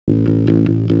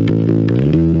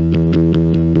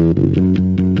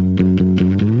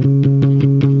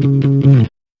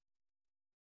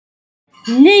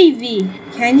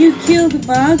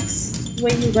bugs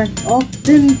when you got off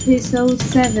the episode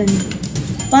 7,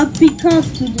 but because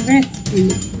to the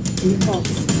rescue,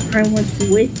 because I want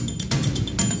to win.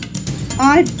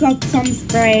 I've got some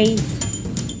spray.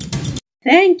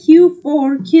 Thank you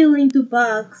for killing the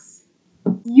bugs.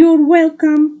 You're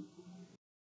welcome.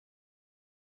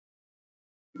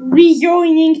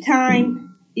 Rejoining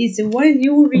time is when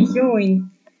you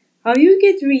rejoin. How you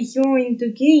get rejoin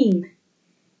the game?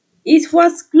 It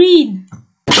was green.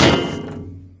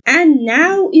 And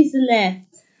now is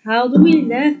left. How do we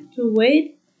left to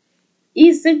wait?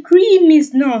 Is the cream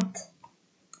is not.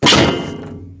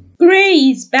 Gray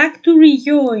is back to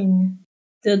rejoin.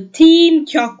 The team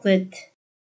chocolate.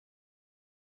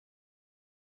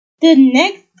 The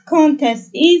next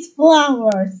contest is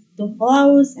flowers. The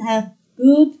flowers have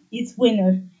good is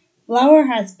winner. Flower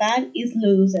has bad is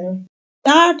loser.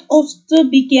 Start of the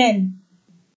begin.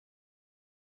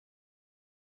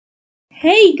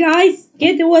 Hey guys,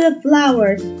 get all the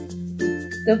flowers.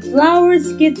 The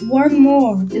flowers get one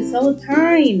more. It's all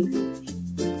time.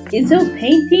 It's all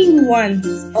painting once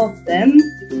of them.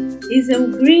 It's all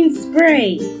green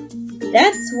spray.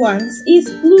 That's once is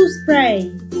blue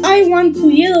spray. I want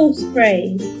yellow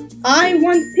spray. I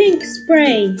want pink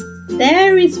spray.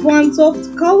 There is once of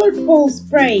colorful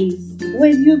sprays.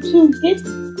 When you took it,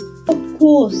 of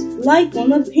course, like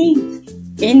on a paint.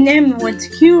 In them with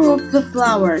cure of the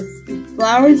flowers.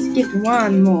 Flowers get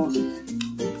one more.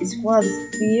 It was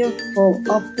beautiful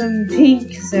of them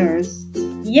pink sirs.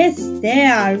 Yes, they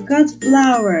are got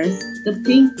flowers. The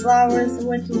pink flowers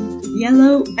went to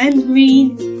yellow and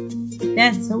green.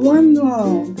 That's one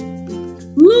more.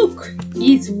 Look,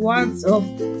 it's once of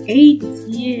 8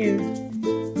 years.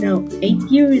 No, 8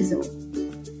 years old.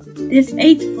 These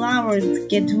 8 flowers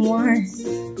get worse.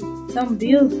 Some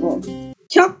beautiful.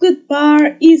 Chocolate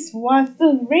bar is worth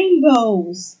the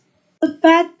rainbows. The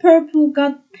fat purple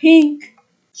got pink.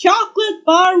 Chocolate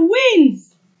bar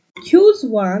wins. Choose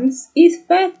once is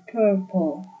fat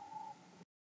purple.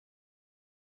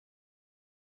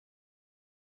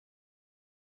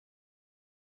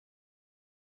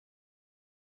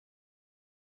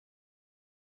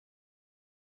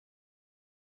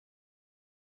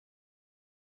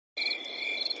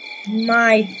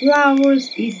 My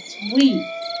flowers is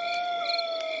sweet.